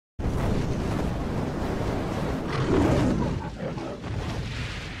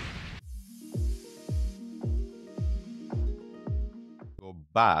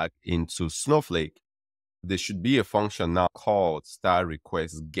back into Snowflake, there should be a function now called star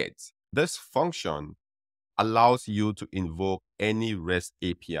request get. This function allows you to invoke any REST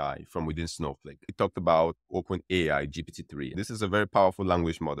API from within Snowflake. We talked about OpenAI GPT-3. This is a very powerful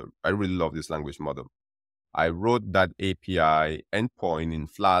language model. I really love this language model. I wrote that API endpoint in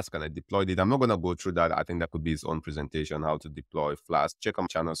Flask and I deployed it. I'm not going to go through that. I think that could be its own presentation, how to deploy Flask. Check on my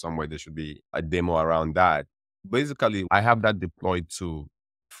channel somewhere. There should be a demo around that. Basically, I have that deployed to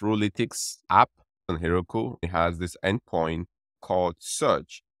Frulytics app on Heroku. It has this endpoint called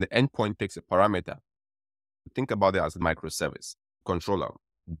search. The endpoint takes a parameter. Think about it as a microservice controller.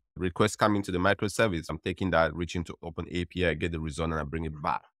 Request coming to the microservice. I'm taking that, reaching to open API, I get the result, and I bring it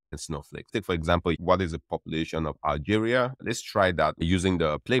back in Snowflake. Take, for example, what is the population of Algeria? Let's try that using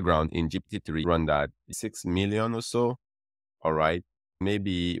the playground in GPT-3. Run that 6 million or so. All right.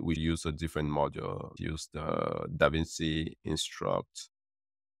 Maybe we use a different module. Use the DaVinci Instruct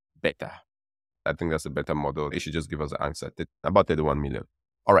Beta. I think that's a better model. It should just give us the answer, about 31 million.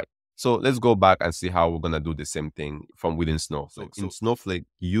 All right. So let's go back and see how we're going to do the same thing from within Snowflake. So in Snowflake,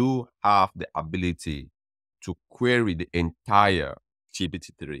 you have the ability to query the entire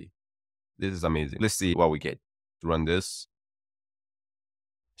GPT-3. This is amazing. Let's see what we get. To run this,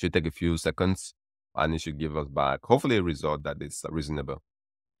 should take a few seconds and it should give us back, hopefully, a result that is reasonable.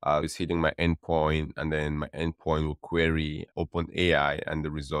 It's hitting my endpoint and then my endpoint will query OpenAI and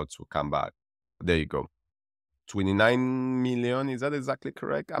the results will come back. There you go. 29 million. Is that exactly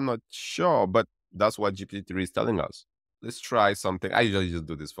correct? I'm not sure, but that's what GPT-3 is telling us. Let's try something. I usually just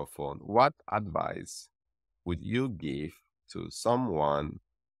do this for fun. What advice would you give to someone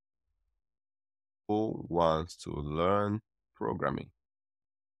who wants to learn programming?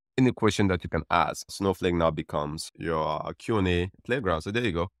 Any question that you can ask, Snowflake now becomes your Q&A playground. So there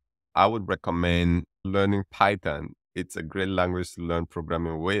you go. I would recommend learning Python. It's a great language to learn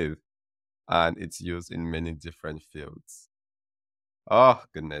programming with, and it's used in many different fields. Oh,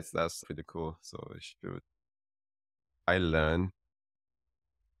 goodness, that's pretty cool. So should I learn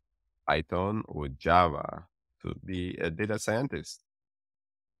Python or Java to be a data scientist?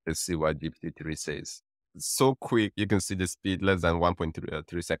 Let's see what GPT-3 says. It's so quick. You can see the speed, less than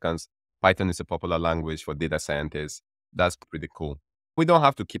 1.3 seconds. Python is a popular language for data scientists. That's pretty cool. We don't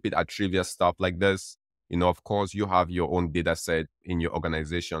have to keep it at trivia stuff like this. You know, of course, you have your own data set in your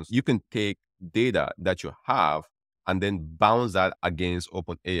organizations. You can take data that you have and then bounce that against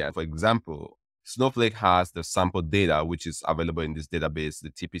OpenAI. For example, Snowflake has the sample data, which is available in this database, the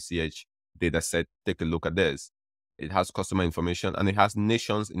TPCH data set. Take a look at this. It has customer information and it has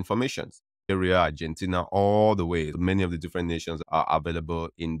nations information. Area, Argentina, all the way. Many of the different nations are available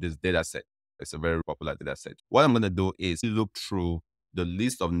in this data set. It's a very popular data set. What I'm going to do is look through the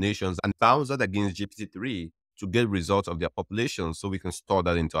list of nations and bounce that against GPT-3 to get results of their population so we can store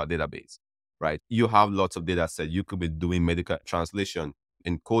that into our database, right? You have lots of data sets. You could be doing medical translation,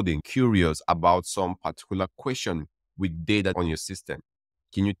 encoding, curious about some particular question with data on your system.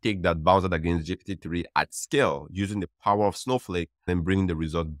 Can you take that, bounce it against GPT-3 at scale using the power of Snowflake, then bring the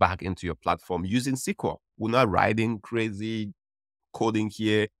result back into your platform using SQL? We're not writing crazy coding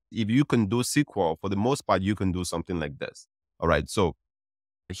here. If you can do SQL, for the most part, you can do something like this. All right. So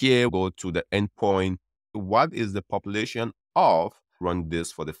here, go to the endpoint. What is the population of? Run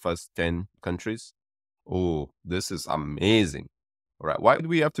this for the first 10 countries. Oh, this is amazing. All right. Why do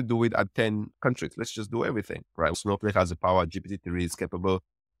we have to do it at 10 countries? Let's just do everything, right? Snowflake has the power. GPT-3 is capable.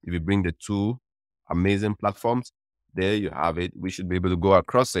 If you bring the two amazing platforms, there you have it. We should be able to go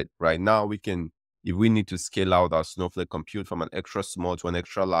across it. Right now, we can, if we need to scale out our Snowflake compute from an extra small to an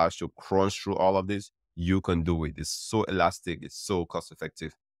extra large to crunch through all of this, you can do it. It's so elastic. It's so cost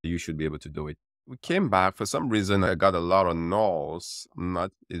effective. You should be able to do it. We came back. For some reason, I got a lot of nulls. I'm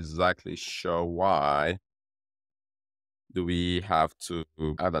not exactly sure why. Do we have to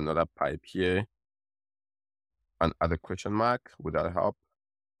add another pipe here and add a question mark? Would that help?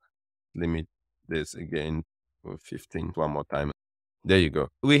 Limit this again to 15 one more time. There you go.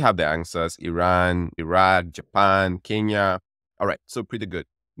 We have the answers: Iran, Iraq, Japan, Kenya. All right, so pretty good.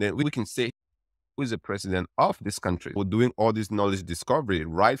 Then we can say, who is the president of this country? We're doing all this knowledge discovery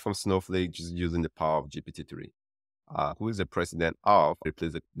right from Snowflake, just using the power of GPT-3. Who is the president of?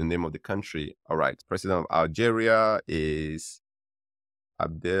 Replace the name of the country. All right, president of Algeria is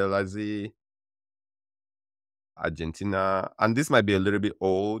Abdelaziz. Argentina, and this might be a little bit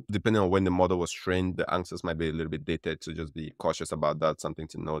old, depending on when the model was trained. The answers might be a little bit dated, so just be cautious about that. Something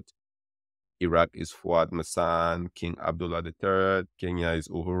to note. Iraq is Fuad Massan, King Abdullah III. Kenya is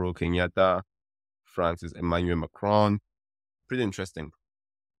Uhuru Kenyatta. France is Emmanuel Macron. Pretty interesting.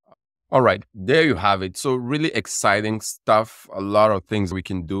 All right, there you have it. So really exciting stuff. A lot of things we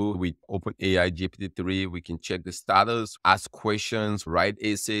can do with OpenAI GPT-3. We can check the status, ask questions, write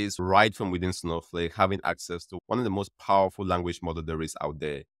essays, right from within Snowflake, having access to one of the most powerful language models there is out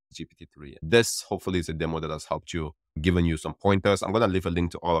there, GPT-3. This hopefully is a demo that has helped you, given you some pointers. I'm going to leave a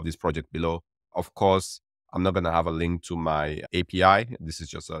link to all of these projects below. Of course, I'm not going to have a link to my API. This is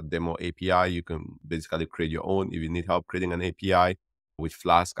just a demo API. You can basically create your own if you need help creating an API. With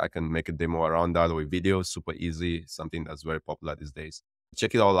Flask, I can make a demo around that, with videos, super easy, something that's very popular these days.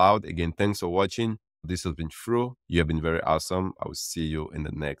 Check it all out. Again, thanks for watching. This has been Fru. You have been very awesome. I will see you in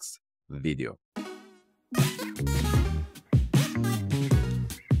the next video.